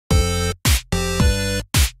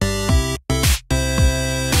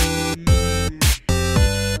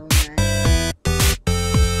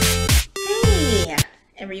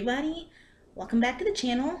everybody, welcome back to the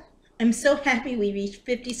channel. I'm so happy we reached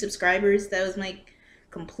 50 subscribers. That was my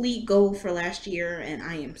complete goal for last year and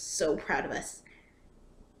I am so proud of us.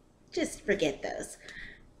 Just forget those.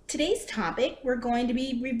 Today's topic, we're going to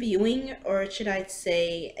be reviewing, or should I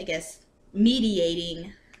say, I guess,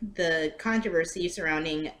 mediating the controversy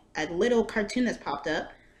surrounding a little cartoon that's popped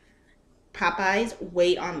up, Popeye's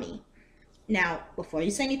Wait on Me. Now, before you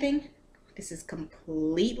say anything, this is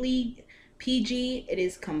completely PG. It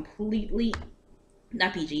is completely,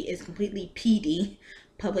 not PG, it's completely PD,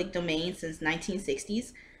 public domain since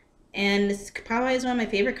 1960s. And Popeye is one of my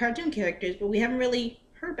favorite cartoon characters, but we haven't really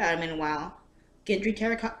heard about him in a while. Gendry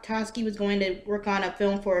Tartakovsky was going to work on a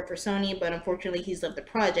film for Sony, but unfortunately he's left the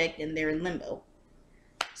project and they're in limbo.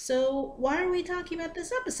 So why are we talking about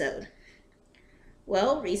this episode?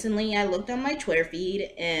 Well, recently I looked on my Twitter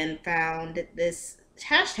feed and found this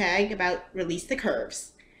hashtag about release the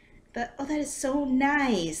curves. I thought, oh, that is so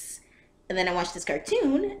nice. And then I watched this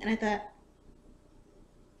cartoon and I thought,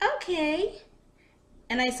 okay.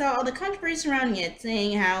 And I saw all the controversy surrounding it,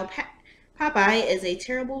 saying how Popeye is a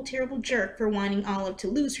terrible, terrible jerk for wanting Olive to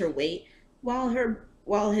lose her weight,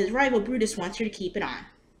 while his rival Brutus wants her to keep it on.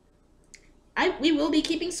 We will be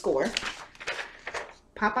keeping score.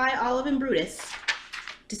 Popeye, Olive, and Brutus,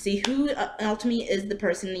 to see who ultimately is the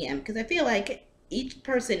person in the end, because I feel like each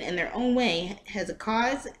person in their own way has a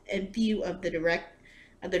cause and view of the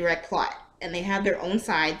direct plot, and they have their own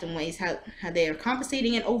sides and ways how they are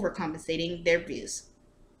compensating and overcompensating their views.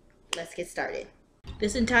 Let's get started.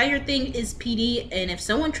 This entire thing is PD, and if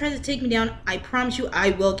someone tries to take me down, I promise you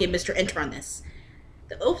I will get Mr. Enter on this.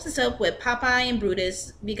 The opens up with Popeye and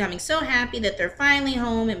Brutus becoming so happy that they're finally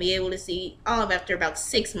home and be able to see Olive after about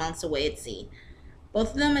 6 months away at sea.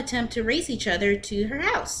 Both of them attempt to race each other to her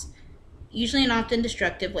house, usually in often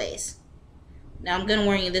destructive ways. Now I'm gonna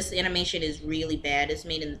warn you, this animation is really bad. It's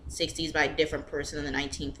made in the 60s by a different person than the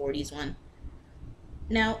 1940s one.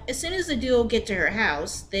 Now, as soon as the duo get to her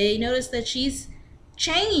house, they notice that she's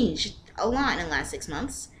changed a lot in the last 6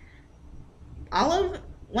 months. Olive,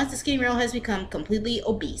 once the skinny girl, has become completely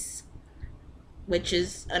obese, which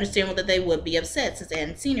is understandable that they would be upset since they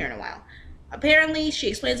hadn't seen her in a while. Apparently, she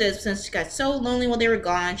explains that since she got so lonely while they were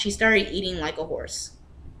gone, she started eating like a horse.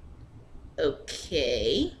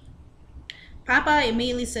 Okay. Popeye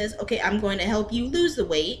immediately says, okay, I'm going to help you lose the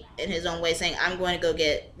weight, in his own way, saying, I'm going to go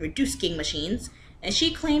get reducing machines. And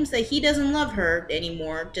she claims that he doesn't love her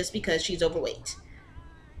anymore just because she's overweight.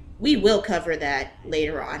 We will cover that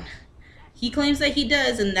later on. He claims that he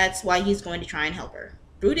does, and that's why he's going to try and help her.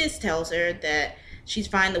 Brutus tells her that she's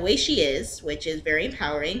fine the way she is, which is very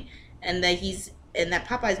empowering, and that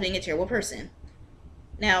Popeye's being a terrible person.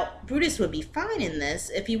 Now, Brutus would be fine in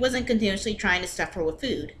this if he wasn't continuously trying to stuff her with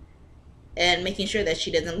food and making sure that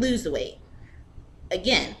she doesn't lose the weight.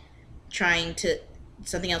 Again,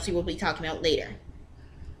 something else we will be talking about later.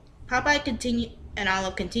 Popeye and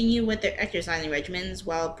Olive continue with their exercising regimens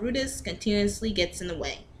while Brutus continuously gets in the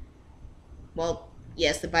way. Well,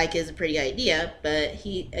 yes, the bike is a pretty idea, but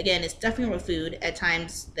he, again, is stuffing her with food at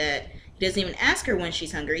times that he doesn't even ask her when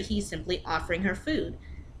she's hungry. He's simply offering her food.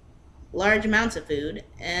 Large amounts of food.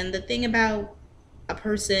 And the thing about a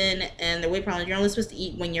person and their weight problem, you're only supposed to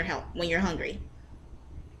eat when you're hungry.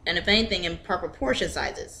 And if anything, in proper portion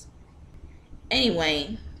sizes.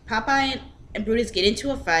 Anyway, Popeye and Brutus get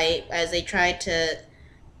into a fight as they try to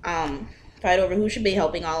fight over who should be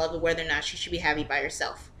helping Olive and whether or not she should be happy by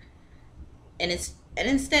herself. And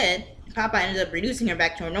instead, Popeye ends up reducing her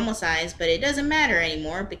back to her normal size, but it doesn't matter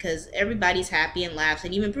anymore because everybody's happy and laughs,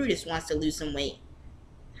 and even Brutus wants to lose some weight.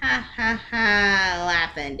 Ha ha ha,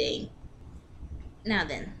 laugh ending. Now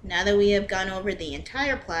then, now that we have gone over the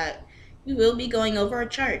entire plot, we will be going over a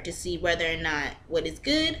chart to see whether or not what is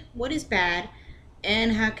good, what is bad,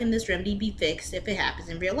 and how can this remedy be fixed if it happens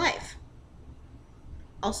in real life.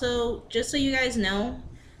 Also, just so you guys know,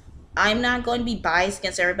 I'm not going to be biased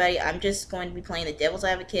against everybody. I'm just going to be playing the devil's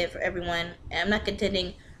advocate for everyone. And I'm not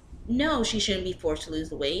contending, no, she shouldn't be forced to lose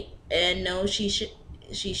the weight. And no, she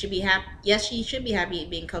should be happy. Yes, she should be happy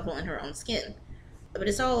being comfortable in her own skin. But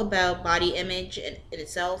it's all about body image in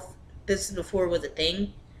itself. This is before it was a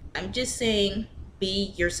thing. I'm just saying,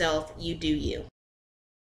 be yourself, you do you.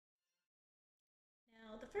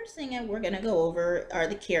 Now, the first thing that we're going to go over are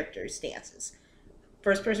the character stances.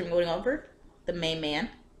 First person we're going over, the main man,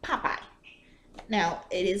 Popeye. Now,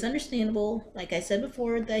 it is understandable, like I said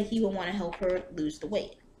before, that he will want to help her lose the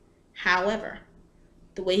weight. However,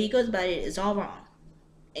 the way he goes about it is all wrong,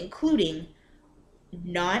 including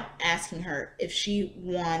not asking her if she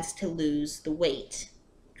wants to lose the weight.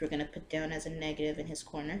 We're going to put down as a negative in his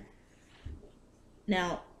corner.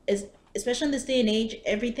 Now, especially in this day and age,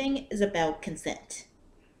 everything is about consent.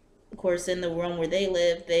 Of course, in the realm where they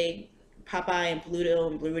live, Popeye and Pluto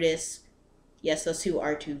and Brutus, yes, those two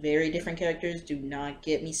are two very different characters. Do not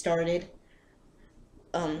get me started.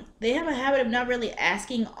 They have a habit of not really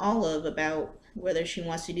asking Olive about whether she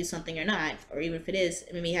wants to do something or not, or even if it is,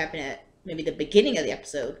 it may happen at maybe the beginning of the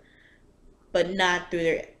episode, but not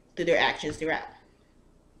through their actions throughout.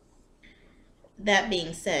 That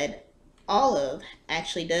being said, Olive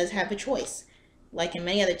actually does have a choice. Like in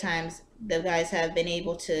many other times, the guys have been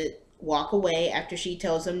able to walk away after she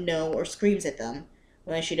tells them no or screams at them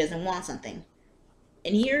when she doesn't want something.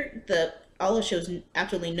 And here, the Olive shows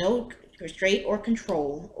absolutely no restraint or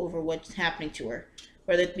control over what's happening to her,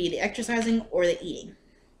 whether it be the exercising or the eating.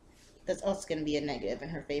 That's also going to be a negative in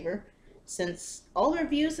her favor, since all the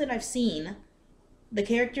reviews that I've seen, the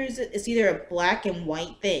characters, it's either a black and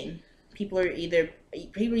white thing. People are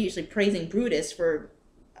usually praising Brutus for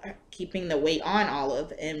keeping the weight on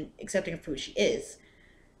Olive and accepting her for who she is,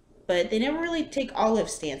 but they never really take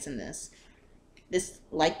Olive's stance in this.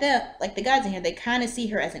 Like the guys in here, they kind of see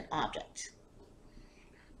her as an object,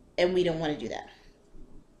 and we don't want to do that.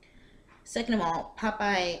 Second of all,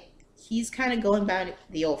 Popeye, he's kind of going about it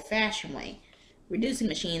the old-fashioned way, reducing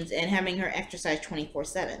machines and having her exercise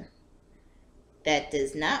 24/7. That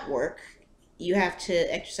does not work. You have to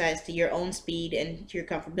exercise to your own speed and to your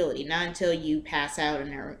comfortability, not until you pass out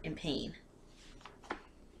and are in pain.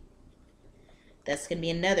 That's going to be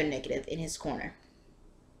another negative in his corner.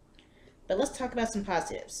 But let's talk about some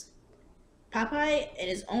positives. Popeye, in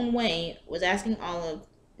his own way, was asking Olive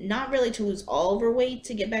not really to lose all of her weight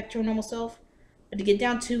to get back to her normal self, but to get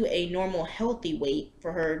down to a normal, healthy weight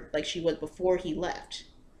for her like she was before he left.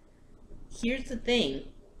 Here's the thing.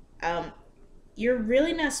 You're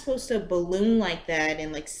really not supposed to balloon like that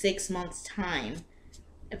in like 6 months' time.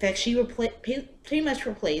 In fact, she pretty much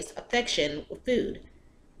replaced affection with food.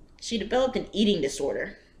 She developed an eating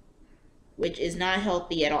disorder, which is not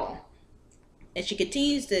healthy at all. And she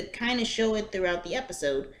continues to kind of show it throughout the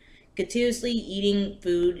episode, continuously eating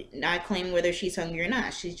food, not claiming whether she's hungry or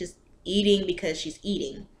not. She's just eating because she's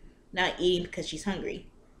eating, not eating because she's hungry,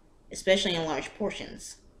 especially in large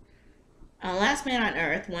portions. On Last Man on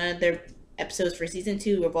Earth, one of their episodes for season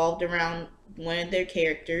 2 revolved around one of their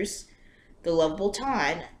characters, the lovable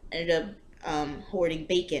Todd, ended up hoarding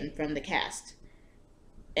bacon from the cast.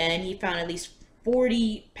 And he found at least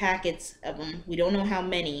 40 packets of them. We don't know how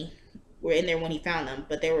many were in there when he found them,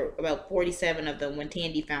 but there were about 47 of them when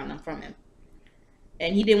Tandy found them from him.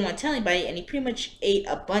 And he didn't want to tell anybody, and he pretty much ate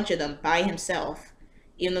a bunch of them by himself,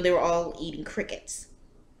 even though they were all eating crickets.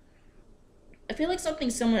 I feel like something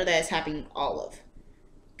similar to that is happening to Olive,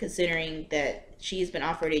 considering that she's been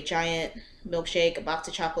offered a giant milkshake, a box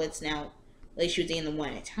of chocolates, now at least she was eating them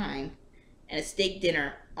one at a time, and a steak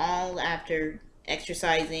dinner, all after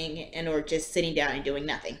exercising and or just sitting down and doing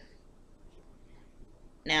nothing.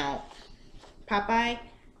 Now, Popeye,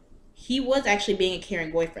 he was actually being a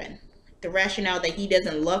caring boyfriend. The rationale that he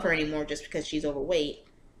doesn't love her anymore just because she's overweight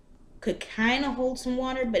could kind of hold some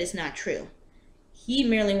water, but it's not true. He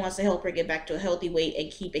merely wants to help her get back to a healthy weight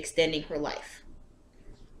and keep extending her life.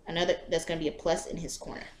 Another that's going to be a plus in his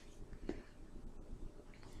corner.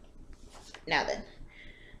 Now then,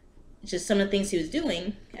 just some of the things he was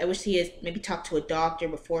doing, I wish he had maybe talked to a doctor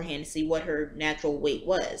beforehand to see what her natural weight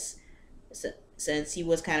was, since he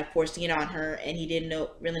was kind of forcing it on her and he didn't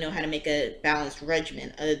really know how to make a balanced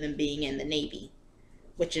regimen other than being in the Navy,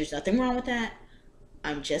 which there's nothing wrong with that.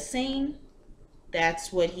 I'm just saying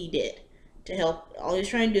that's what he did to help. All he was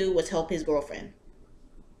trying to do was help his girlfriend.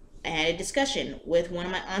 I had a discussion with one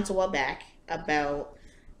of my aunts a while back about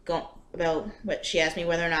what she asked me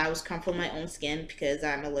whether or not I was comfortable in my own skin because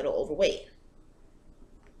I'm a little overweight.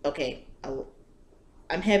 Okay,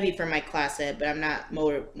 I'm heavy for my class head, but I'm not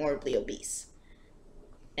morbidly obese.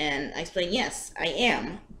 And I explained, yes, I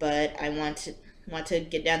am, but I want to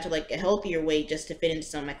get down to like a healthier weight just to fit into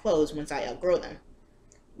some of my clothes once I outgrow them,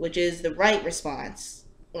 which is the right response.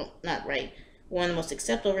 Well, not right. One of the most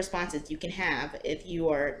acceptable responses you can have if you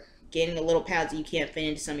are gaining a little pounds that you can't fit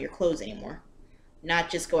into some of your clothes anymore. Not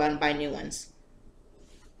just go out and buy new ones.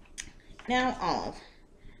 Now, Olive.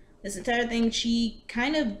 This entire thing, she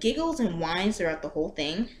kind of giggles and whines throughout the whole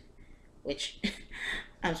thing, which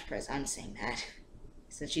I'm surprised I'm saying that,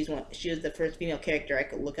 since she was the first female character I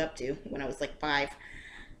could look up to when I was like 5.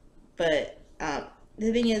 But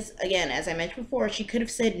the thing is, again, as I mentioned before, she could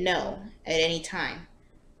have said no at any time.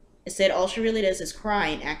 Instead, all she really does is cry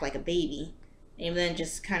and act like a baby, and then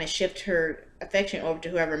just kind of shift her affection over to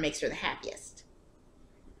whoever makes her the happiest.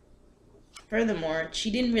 Furthermore,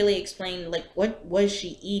 she didn't really explain, like, what was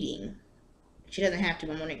she eating? She doesn't have to,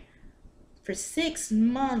 but I'm wondering, For 6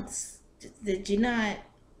 months, did you not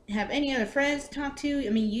have any other friends to talk to? I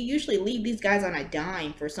mean, you usually leave these guys on a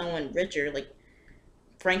dime for someone richer, like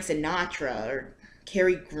Frank Sinatra or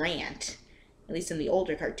Cary Grant, at least in the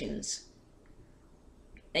older cartoons.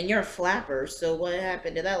 And you're a flapper, so what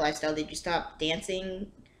happened to that lifestyle? Did you stop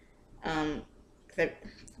dancing, um,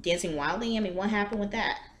 dancing wildly? I mean, what happened with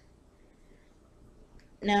that?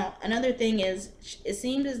 Now, another thing is, it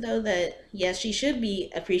seems as though that, yes, she should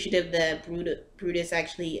be appreciative that Brutus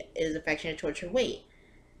actually is affectionate towards her weight.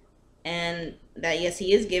 And that, yes,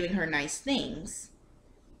 he is giving her nice things.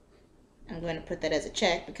 I'm going to put that as a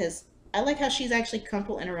check because I like how she's actually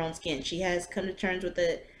comfortable in her own skin. She has come to terms with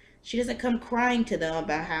it. She doesn't come crying to them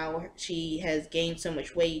about how she has gained so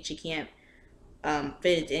much weight she can't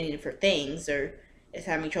fit into any of her things or is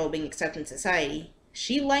having trouble being accepted in society.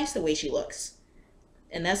 She likes the way she looks.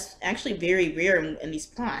 And that's actually very rare in these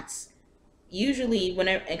plots. Usually,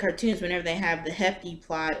 whenever in cartoons, whenever they have the hefty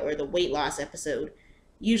plot or the weight loss episode,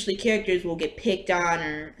 usually characters will get picked on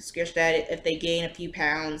or squished at if they gain a few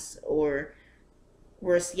pounds, or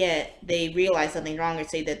worse yet, they realize something wrong or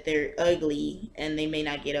say that they're ugly and they may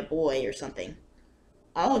not get a boy or something.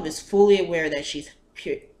 Olive is fully aware that she's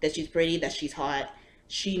pretty, that she's hot.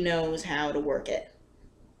 She knows how to work it,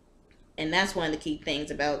 and that's one of the key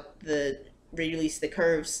things about the release the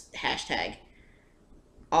curves hashtag.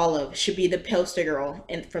 Olive should be the poster girl,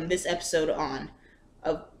 and from this episode on,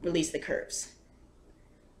 of release the curves.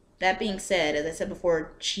 That being said, as I said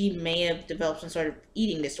before, she may have developed some sort of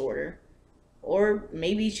eating disorder, or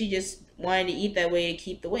maybe she just wanted to eat that way to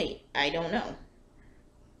keep the weight. I don't know.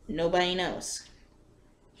 Nobody knows.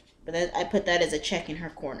 But I put that as a check in her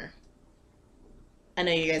corner. I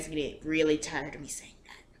know you guys are getting really tired of me saying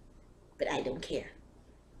that, but I don't care.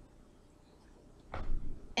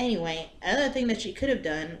 Anyway, another thing that she could have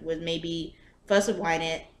done was maybe fuss and whine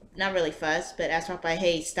it. Not really fuss, but ask Popeye,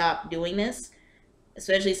 hey, stop doing this.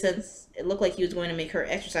 Especially since it looked like he was going to make her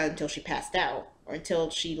exercise until she passed out, or until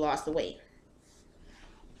she lost the weight.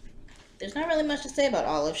 There's not really much to say about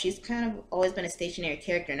Olive. She's kind of always been a stationary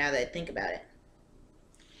character now that I think about it.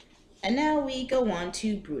 And now we go on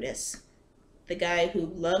to Brutus, the guy who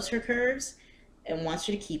loves her curves and wants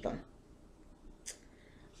her to keep them.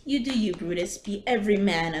 You do you, Brutus. Be every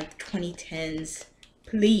man of 2010s.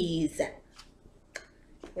 Please.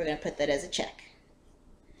 We're going to put that as a check.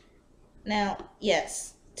 Now,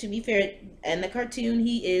 yes, to be fair, in the cartoon,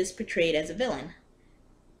 he is portrayed as a villain.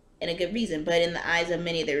 And a good reason. But in the eyes of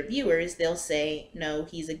many of the reviewers, they'll say, no,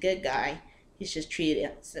 he's a good guy. He's just treated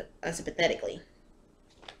unsympathetically.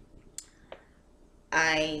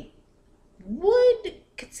 I would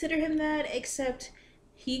consider him that, except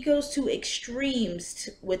he goes to extremes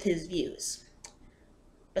with his views.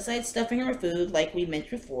 Besides stuffing her food, like we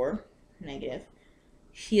mentioned before, negative,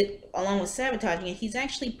 he, along with sabotaging it, he's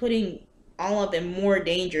actually putting Olive in more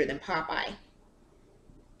danger than Popeye.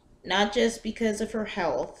 Not just because of her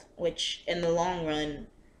health, which in the long run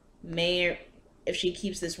may, if she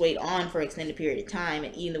keeps this weight on for an extended period of time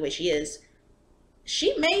and eating the way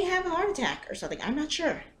she may have a heart attack or something. I'm not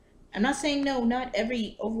sure. I'm not saying no, not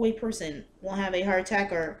every overweight person will have a heart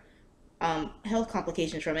attack or health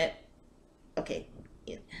complications from it. Okay.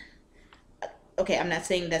 Yeah. Okay, I'm not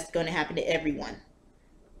saying that's going to happen to everyone.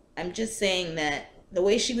 I'm just saying that the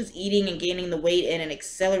way she was eating and gaining the weight at an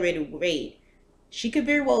accelerated rate, she could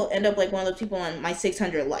very well end up like one of those people on My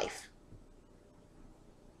 600 Life.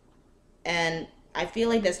 And I feel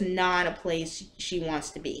like that's not a place she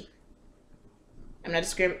wants to be. I'm not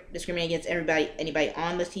discriminating against anybody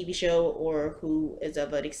on this TV show or who is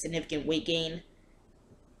of a significant weight gain.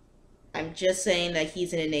 I'm just saying that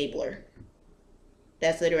he's an enabler.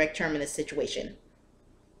 That's the direct term in this situation.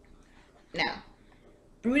 Now,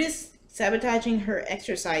 Brutus sabotaging her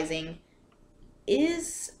exercising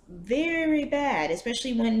is very bad,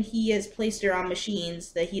 especially when he has placed her on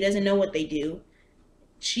machines that he doesn't know what they do.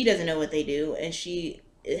 She doesn't know what they do, and she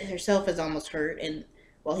herself is almost hurt, and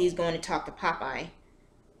while he's going to talk to Popeye,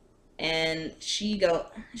 and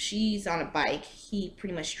she's on a bike, he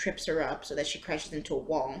pretty much trips her up so that she crashes into a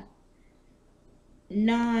wall.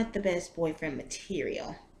 Not the best boyfriend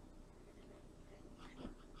material.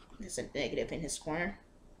 There's a negative in his corner.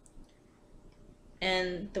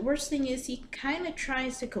 And the worst thing is he kind of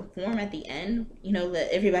tries to conform at the end. You know,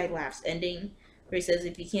 the everybody laughs ending, where he says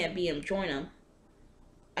if you can't beat him, join him.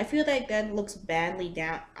 I feel like that looks badly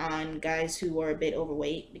down on guys who are a bit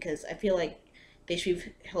overweight, because I feel like they should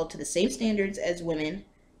be held to the same standards as women,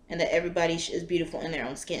 and that everybody is beautiful in their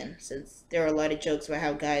own skin, since there are a lot of jokes about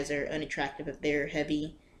how guys are unattractive if they're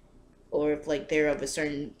heavy, or if like they're of a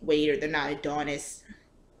certain weight, or they're not Adonis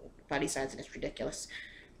body size, and it's ridiculous.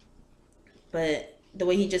 But the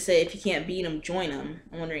way he just said, if you can't beat him, join him.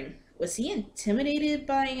 I'm wondering, was he intimidated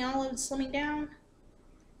by Olive slimming down?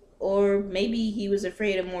 Or maybe he was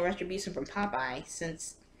afraid of more retribution from Popeye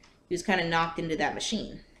since he was kind of knocked into that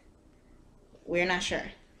machine. We're not sure.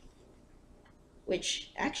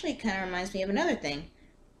 Which actually kind of reminds me of another thing.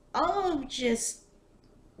 Olive just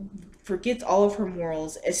forgets all of her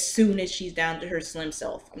morals as soon as she's down to her slim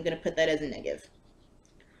self. I'm going to put that as a negative.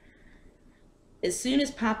 As soon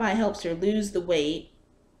as Popeye helps her lose the weight,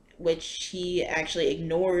 which she actually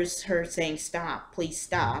ignores her saying stop, please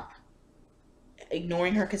stop,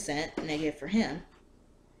 ignoring her consent, negative for him.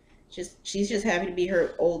 She's just happy to be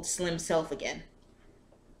her old slim self again.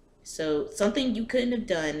 So something you couldn't have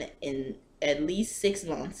done in at least 6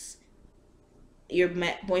 months, your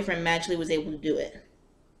boyfriend magically was able to do it.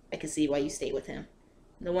 I can see why you stayed with him.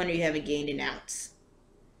 No wonder you haven't gained an ounce.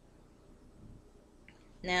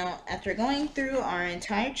 Now, after going through our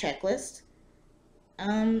entire checklist,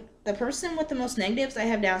 the person with the most negatives I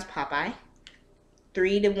have down is Popeye.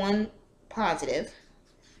 3 to 1 positive.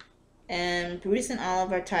 And Brutus and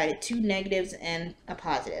Olive are tied at 2 negatives and a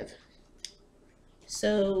positive.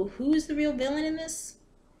 So, who's the real villain in this?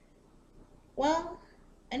 Well,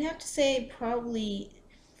 I'd have to say probably,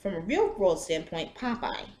 from a real world standpoint,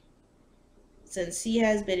 Popeye. Since he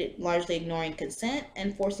has been largely ignoring consent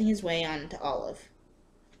and forcing his way onto Olive.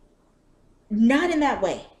 Not in that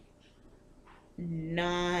way.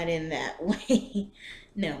 Not in that way.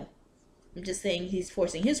 No. I'm just saying he's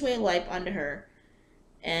forcing his way of life onto her,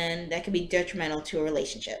 and that could be detrimental to a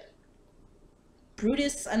relationship.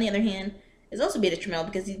 Brutus, on the other hand, is also being detrimental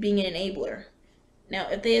because he's being an enabler. Now,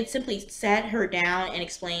 if they had simply sat her down and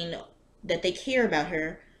explained that they care about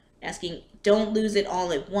her, asking, don't lose it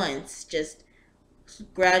all at once, just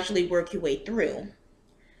gradually work your way through.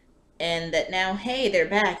 And that now, hey, they're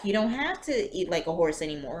back. You don't have to eat like a horse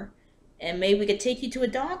anymore. And maybe we could take you to a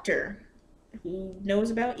doctor who knows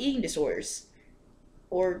about eating disorders.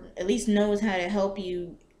 Or at least knows how to help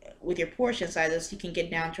you with your portion size so you can get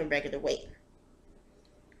down to a regular weight.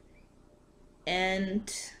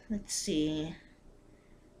 And let's see.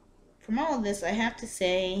 From all of this, I have to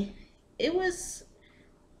say it was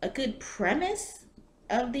a good premise.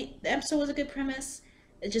 The episode was a good premise.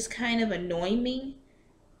 It just kind of annoyed me.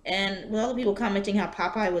 And with all the people commenting how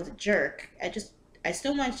Popeye was a jerk, I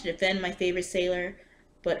still wanted to defend my favorite sailor,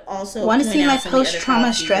 but also want to see my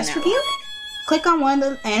post-trauma stress review? Click on one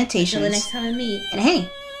of the annotations. Until the next time we meet. And hey,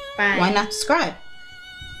 bye. Why not subscribe?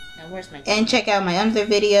 Now where's my and check out my other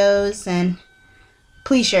videos, and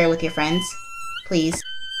please share it with your friends. Please.